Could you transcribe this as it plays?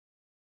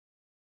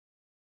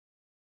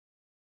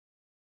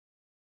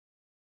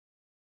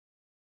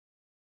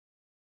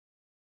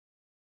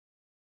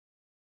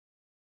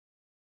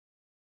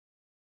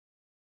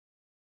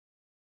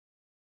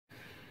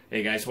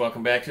Hey guys,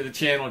 welcome back to the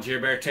channel.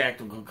 JerrBear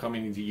Tactical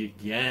coming to you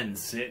again,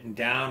 sitting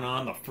down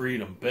on the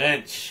Freedom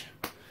Bench.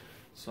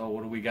 So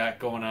what do we got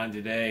going on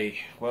today?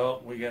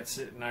 Well, we got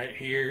sitting right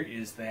here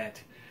is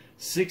that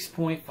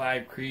 6.5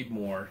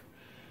 Creedmoor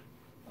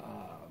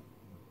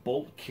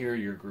Bolt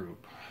Carrier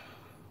Group,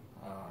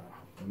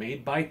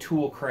 made by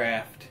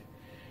Toolcraft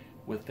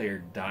with their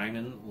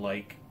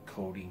diamond-like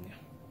carbon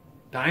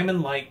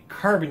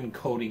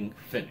coating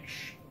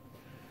finish.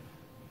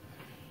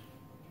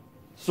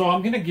 So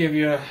I'm going to give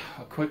you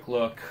a quick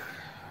look,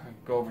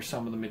 go over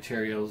some of the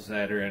materials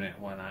that are in it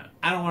and whatnot.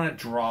 I don't want to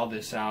draw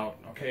this out,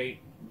 okay?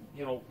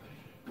 You know,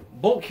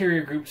 bolt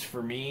carrier groups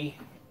for me,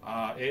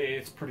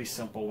 it's pretty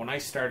simple. When I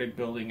started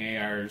building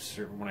ARs,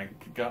 or when I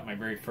got my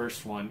very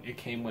first one, it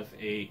came with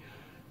a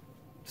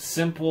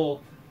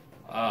simple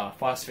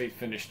phosphate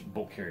finished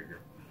bolt carrier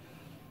group.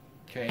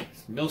 Okay,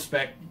 it's mil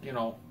spec, you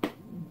know,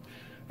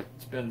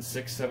 it's been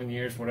 6-7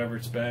 years, whatever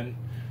it's been.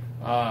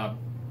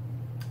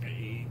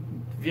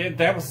 Yeah,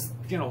 that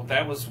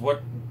was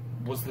what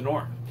was the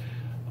norm.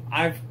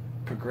 I've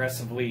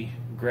progressively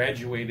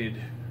graduated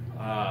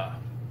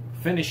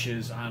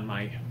finishes on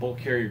my bolt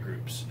carrier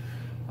groups.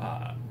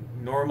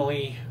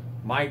 Normally,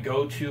 my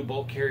go-to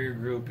bolt carrier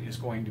group is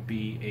going to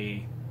be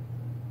a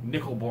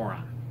Nickel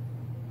Boron.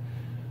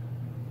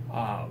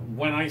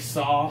 When I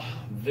saw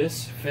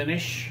this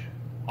finish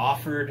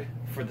offered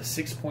for the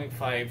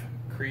 6.5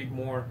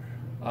 Creedmoor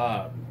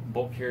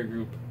bolt carrier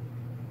group,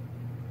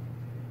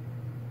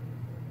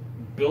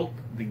 built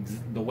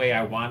the way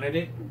I wanted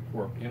it,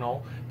 or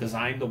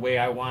designed the way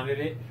I wanted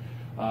it,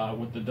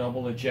 with the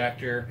double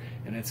ejector,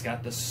 and it's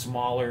got the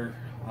smaller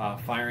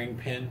firing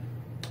pin,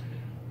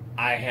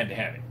 I had to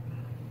have it.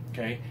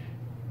 Okay,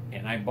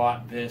 and I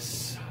bought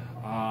this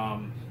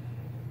on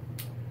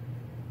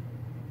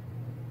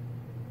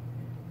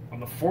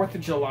the 4th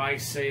of July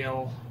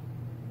sale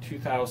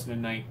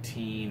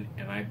 2019,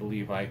 and I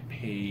believe I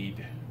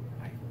paid,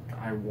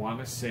 I want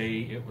to say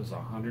it was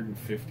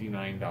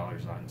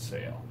 $159 on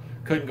sale.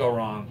 Couldn't go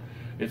wrong.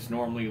 It's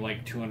normally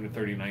like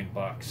 239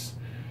 bucks.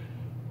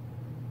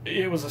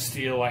 It was a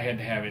steal. I had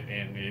to have it,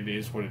 and it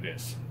is what it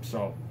is.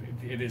 So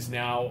it is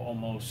now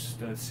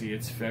almost, let's see,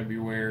 it's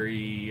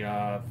February,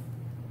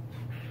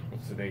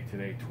 what's the date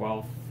today?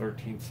 12th,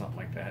 13th, something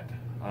like that.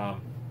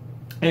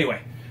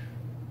 Anyway,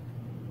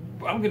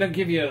 I'm going to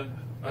give you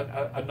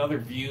another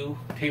view,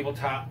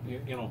 tabletop,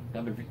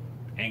 another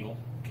angle,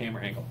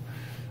 camera angle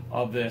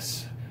of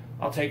this.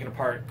 I'll take it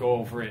apart, go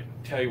over it,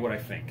 tell you what I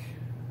think.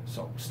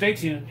 So stay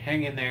tuned,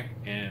 hang in there,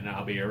 and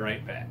I'll be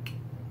right back.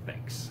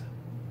 Thanks.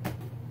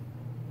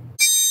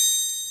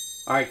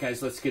 Alright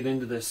guys, let's get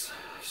into this.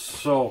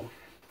 So,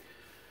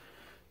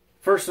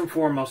 first and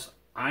foremost,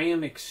 I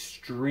am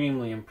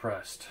extremely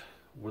impressed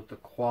with the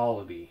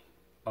quality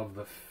of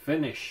the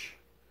finish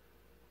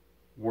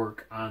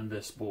work on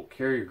this bolt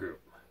carrier group.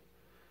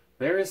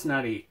 There is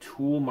not a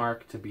tool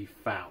mark to be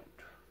found.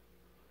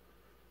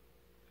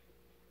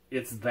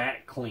 It's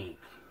that clean.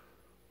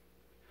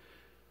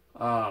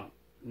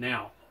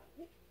 Now,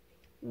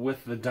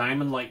 with the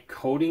diamond-like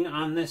coating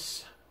on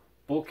this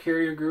bolt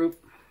carrier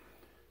group,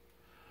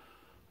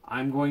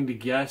 I'm going to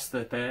guess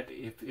that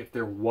if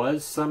there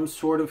was some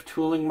sort of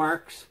tooling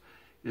marks,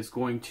 is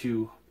going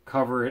to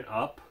cover it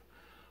up,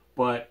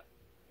 but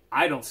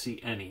I don't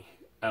see any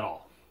at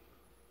all.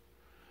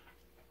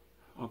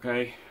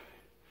 Okay,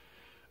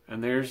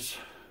 and there's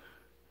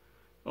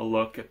a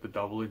look at the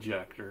double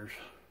ejectors.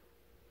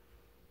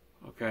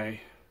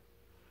 Okay.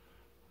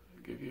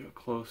 Give you a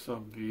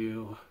close-up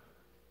view.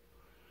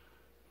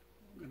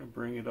 I'm going to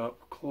bring it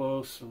up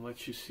close and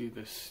let you see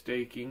the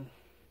staking.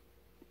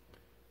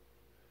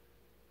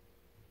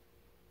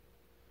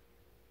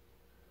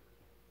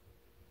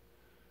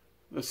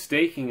 The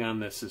staking on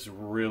this is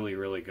really,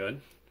 really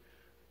good.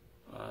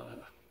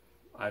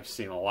 I've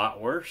seen a lot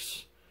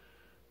worse.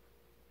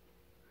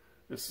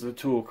 This is a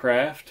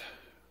Toolcraft.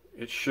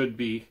 It should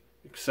be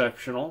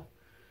exceptional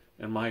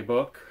in my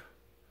book.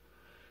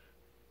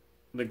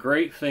 The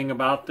great thing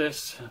about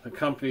this, the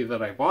company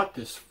that I bought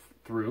this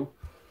through,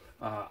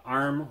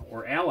 ARM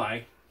or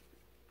Ally,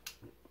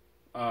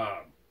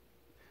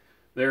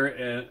 they're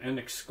an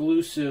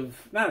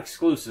exclusive, not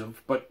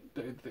exclusive, but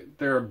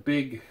they're a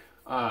big,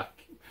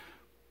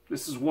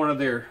 this is one of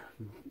their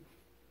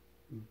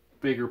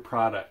bigger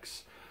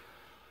products.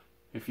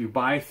 If you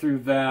buy through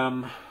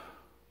them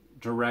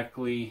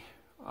directly,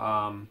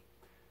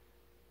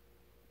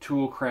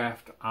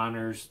 Toolcraft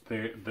honors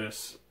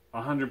this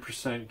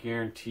 100%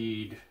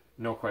 guaranteed,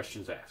 no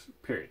questions asked,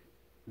 period.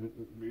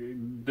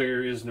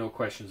 There is no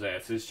questions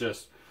asked. It's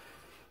just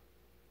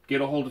get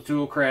a hold of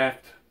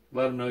Toolcraft,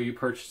 let them know you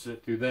purchased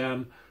it through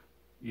them,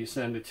 you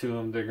send it to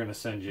them, they're going to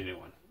send you a new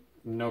one.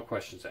 No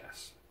questions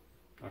asked.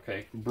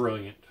 Okay,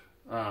 brilliant.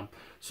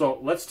 So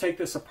let's take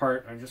this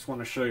apart. I just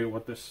want to show you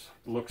what this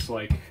looks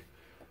like.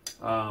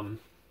 And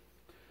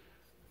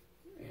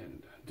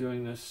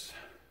doing this,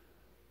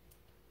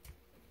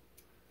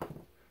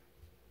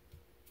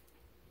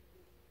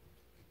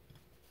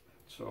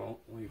 so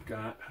we've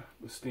got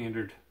the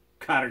standard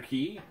cotter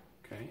key,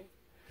 okay,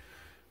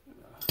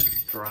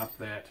 drop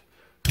that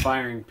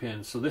firing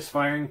pin. So this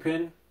firing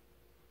pin,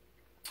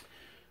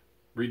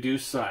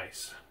 reduced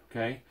size,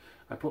 okay?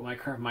 I put my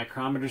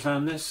micrometers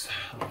on this.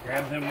 I'll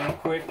grab them real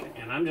quick,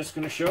 and I'm just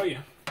going to show you.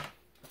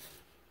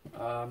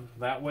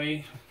 That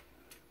way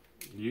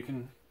you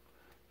can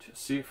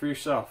just see it for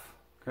yourself,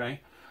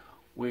 okay?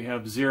 We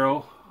have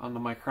 0 on the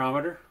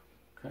micrometer,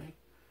 okay?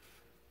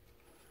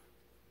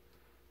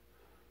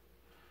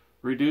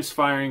 Reduced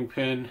firing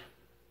pin,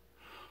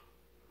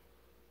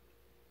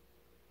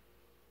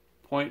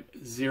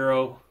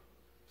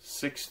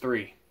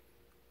 0.063,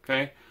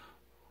 okay?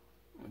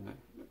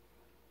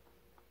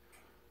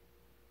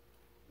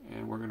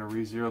 And we're going to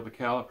re-zero the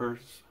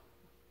calipers.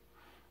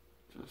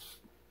 Just,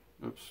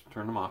 oops,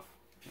 turn them off.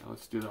 Yeah,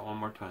 let's do that one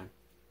more time.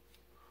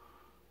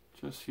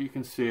 Just so you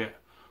can see it.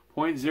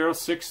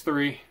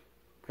 0.063,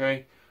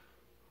 okay,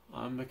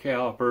 on the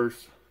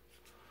calipers.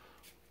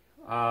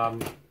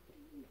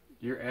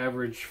 Your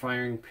average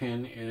firing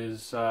pin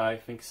is, I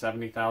think,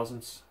 70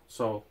 thousandths.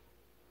 So,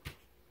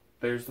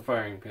 there's the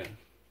firing pin.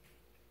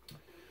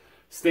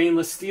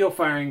 Stainless steel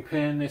firing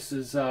pin. This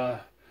is,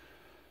 what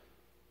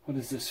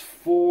is this?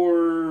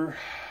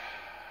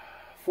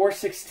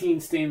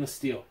 416 stainless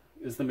steel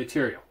is the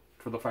material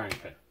for the firing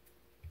pin.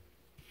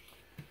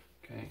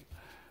 Okay.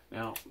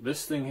 Now,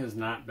 this thing has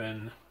not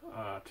been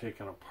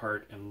taken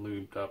apart and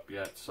lubed up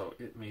yet, so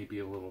it may be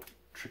a little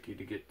tricky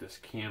to get this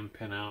cam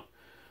pin out.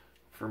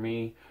 For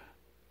me,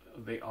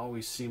 they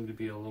always seem to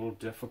be a little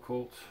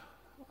difficult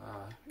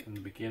in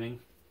the beginning.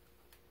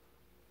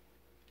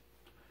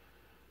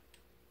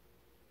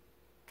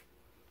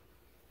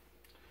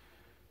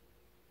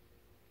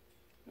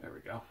 There we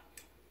go.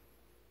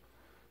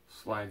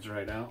 Slides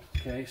right out.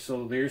 Okay,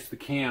 so there's the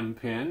cam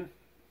pin.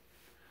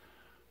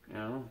 You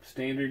know,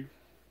 standard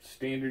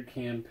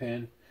cam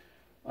pin.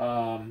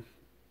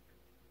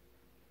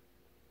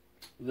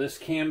 This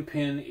cam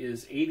pin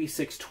is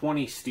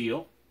 8620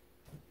 steel.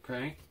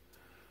 Okay.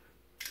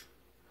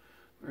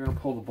 We're going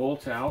to pull the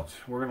bolt out.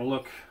 We're going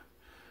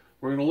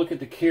to look at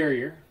the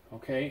carrier.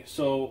 Okay,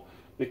 so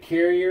the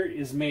carrier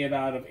is made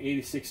out of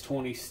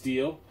 8620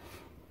 steel.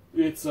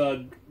 It's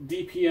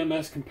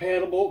DPMS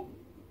compatible.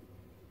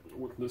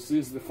 This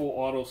is the full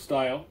auto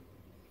style.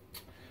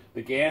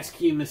 The gas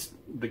key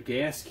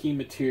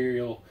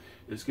material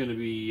is going to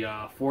be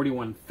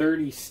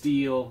 4130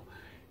 steel,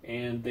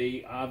 and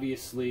they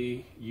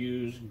obviously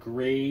use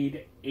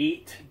grade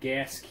 8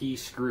 gas key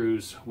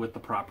screws with the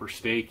proper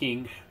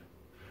staking.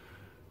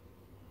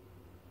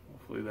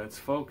 Hopefully that's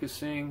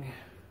focusing.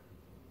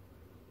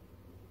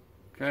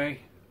 Okay.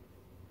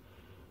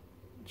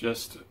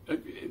 Just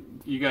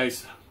you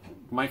guys,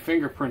 my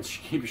fingerprints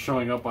keep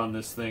showing up on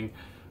this thing.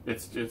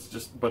 It's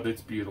just, but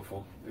it's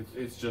beautiful.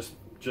 It's just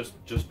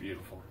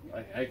beautiful.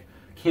 I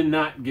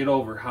cannot get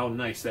over how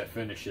nice that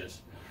finish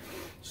is.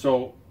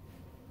 So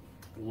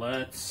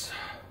let's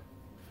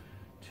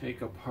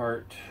take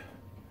apart,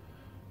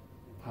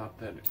 pop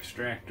that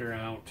extractor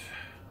out,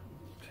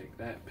 take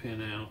that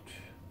pin out.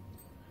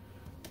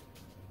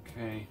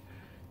 Okay,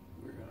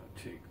 we're going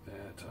to take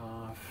that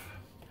off,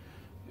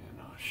 and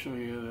I'll show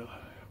you the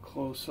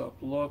close-up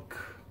look.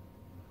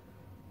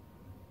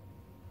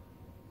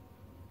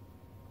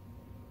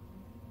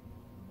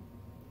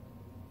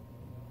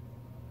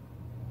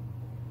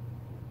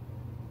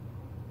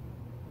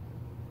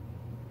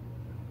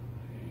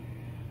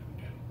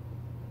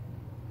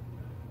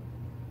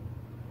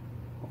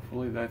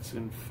 Hopefully that's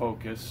in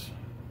focus.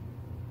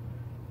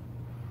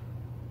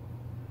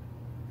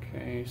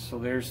 Okay, so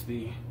there's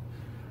the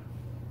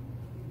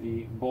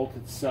bolt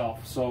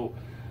itself. So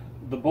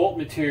the bolt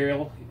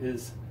material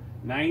is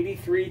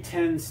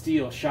 9310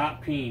 steel,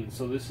 shot peen,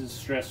 so this is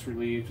stress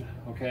relieved.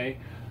 Okay,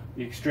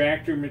 the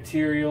extractor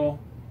material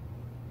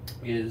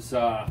is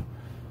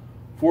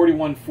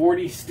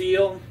 4140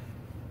 steel.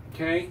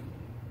 Okay,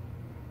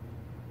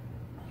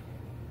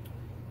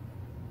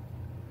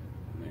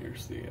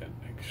 there's the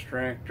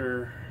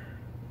extractor.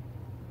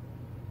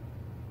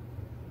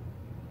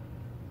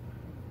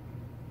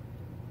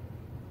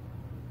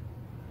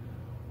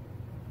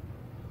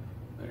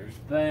 There's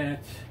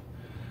that.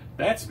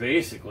 That's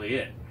basically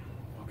it.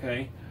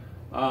 Okay.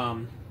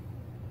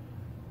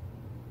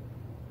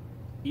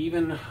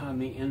 Even on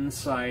the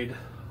inside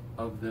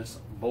of this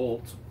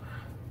bolt,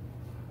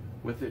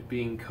 with it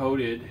being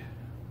coated,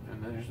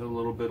 and there's a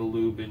little bit of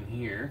lube in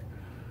here.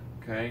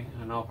 Okay,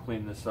 and I'll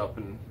clean this up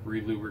and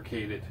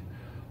re-lubricate it.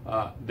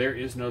 There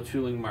is no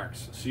tooling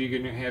marks, so you're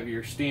going to have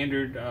your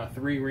standard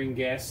 3-ring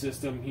gas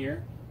system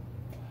here.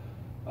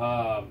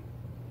 You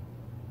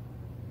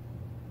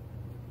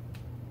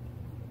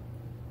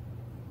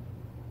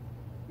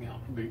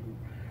know,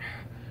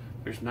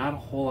 there's not a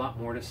whole lot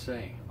more to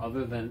say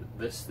other than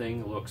this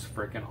thing looks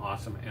freaking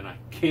awesome, and I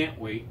can't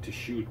wait to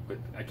shoot with.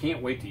 I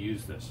can't wait to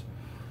use this.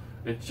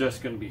 It's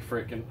just going to be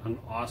freaking an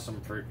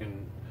awesome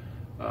freaking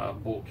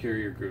Bolt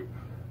Carrier Group.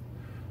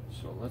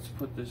 So let's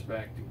put this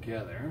back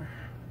together.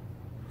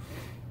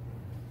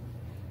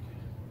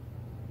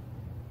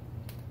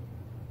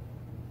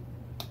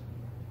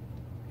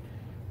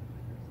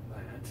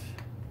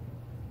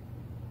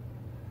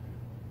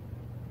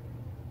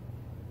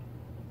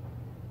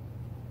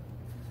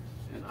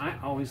 And I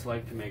always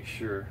like to make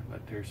sure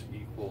that there's an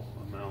equal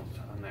amount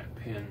on that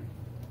pin.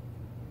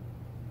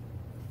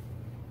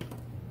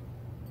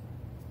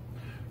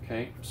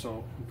 Okay,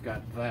 so we've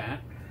got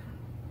that.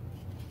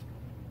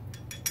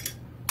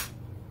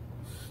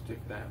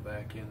 Stick that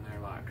back in there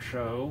like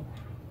so.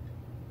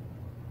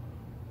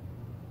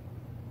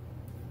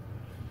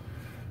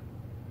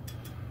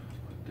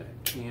 Put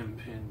that cam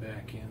pin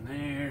back in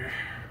there.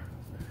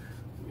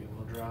 We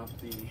will drop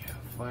the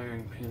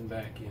firing pin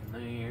back in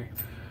there.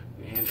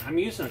 And I'm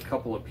using a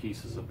couple of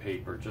pieces of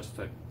paper just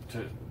to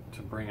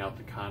bring out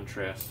the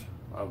contrast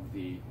of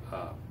the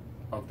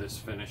of this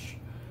finish.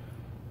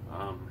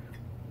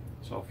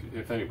 So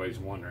if anybody's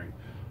wondering,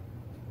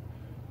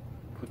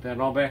 put that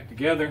all back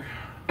together.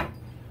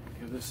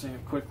 Give this thing a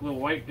quick little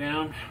wipe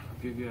down. I'll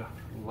give you a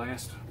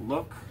last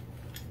look.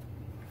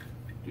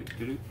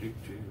 Okay,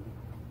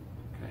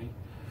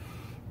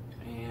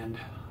 and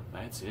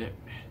that's it.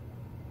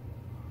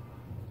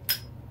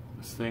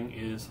 This thing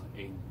is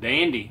a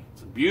dandy.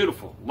 It's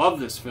beautiful. Love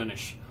this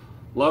finish.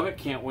 Love it.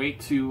 Can't wait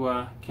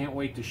to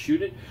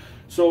shoot it.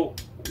 So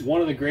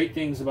one of the great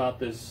things about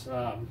this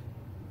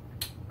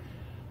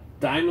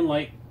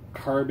diamond-like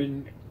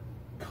carbon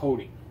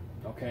coating,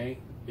 okay,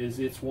 is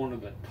it's one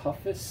of the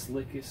toughest,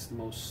 slickest,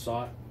 most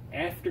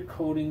sought-after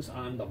coatings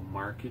on the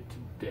market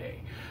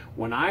today.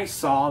 When I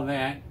saw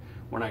that,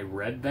 when I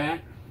read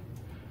that,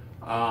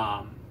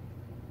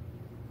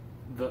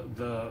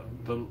 the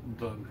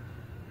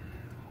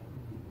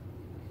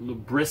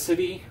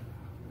lubricity,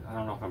 I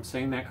don't know if I'm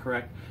saying that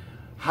correct,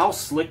 how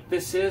slick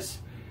this is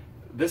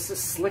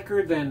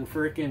slicker than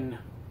freaking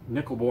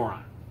Nickel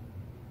Boron.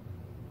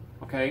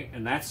 Okay,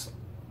 and that's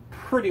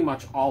pretty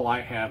much all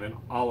I have in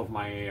all of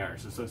my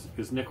ARs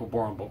is Nickel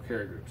Boron Bolt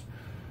Carrier Groups,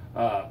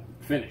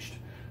 finished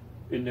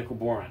in Nickel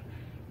Boron.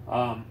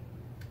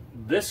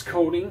 This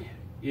coating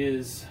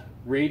is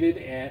rated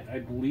at, I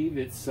believe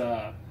it's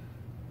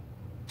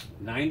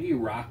 90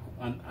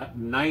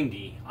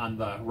 on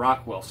the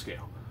Rockwell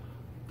scale.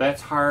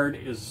 That's hard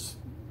as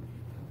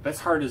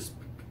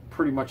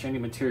pretty much any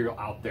material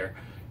out there.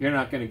 You're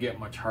not going to get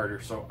much harder.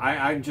 So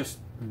I'm just,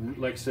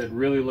 like I said,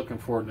 really looking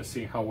forward to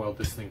seeing how well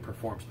this thing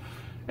performs.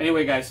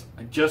 Anyway, guys,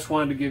 I just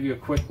wanted to give you a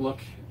quick look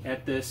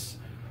at this.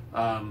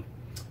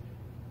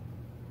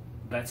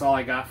 That's all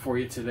I got for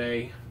you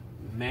today.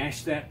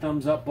 Mash that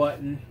thumbs up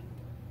button.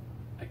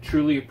 I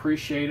truly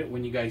appreciate it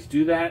when you guys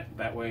do that.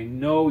 That way I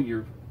know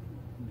you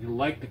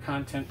like the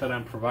content that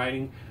I'm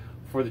providing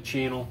for the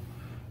channel.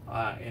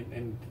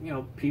 And you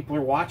know, people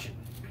are watching.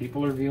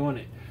 People are viewing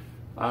it.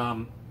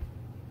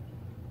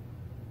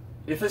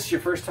 If this is your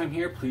first time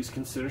here, please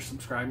consider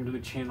subscribing to the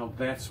channel.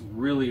 That's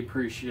really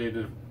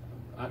appreciated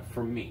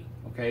from me.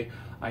 Okay,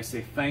 I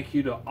say thank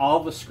you to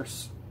all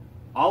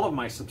of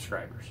my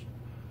subscribers.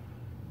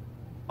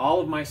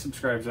 All of my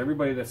subscribers,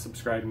 everybody that's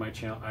subscribed to my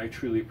channel, I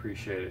truly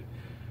appreciate it.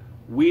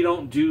 We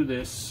don't do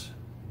this,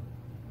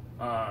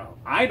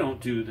 I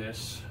don't do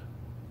this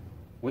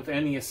with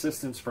any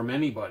assistance from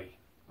anybody,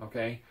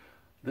 okay?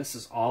 This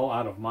is all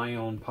out of my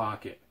own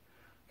pocket,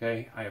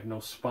 okay? I have no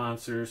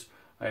sponsors,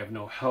 I have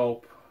no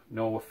help,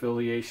 no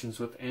affiliations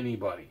with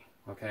anybody,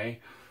 okay?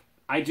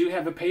 I do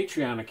have a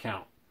Patreon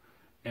account,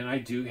 and I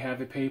do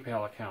have a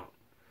PayPal account.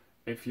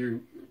 If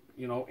you're,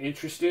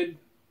 interested,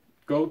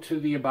 go to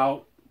the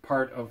About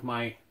part of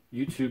my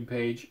YouTube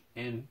page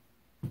and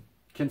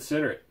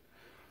consider it.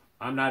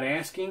 I'm not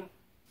asking.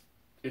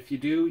 If you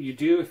do, you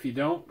do. If you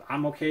don't,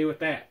 I'm okay with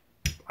that.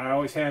 I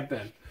always have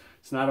been.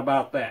 It's not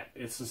about that.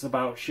 It's just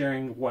about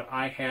sharing what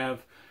I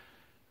have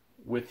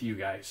with you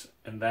guys,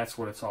 and that's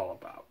what it's all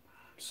about.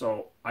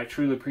 So I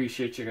truly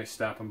appreciate you guys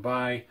stopping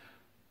by.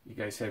 You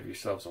guys have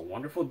yourselves a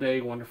wonderful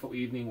day, wonderful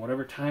evening,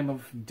 whatever time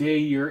of day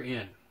you're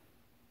in.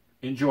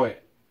 Enjoy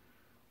it.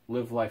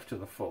 Live life to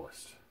the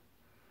fullest.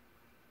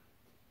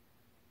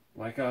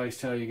 Like I always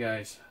tell you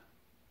guys,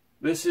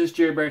 this is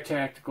JerrBear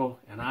Tactical,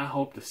 and I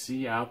hope to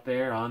see you out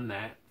there on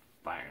that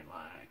firing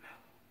line.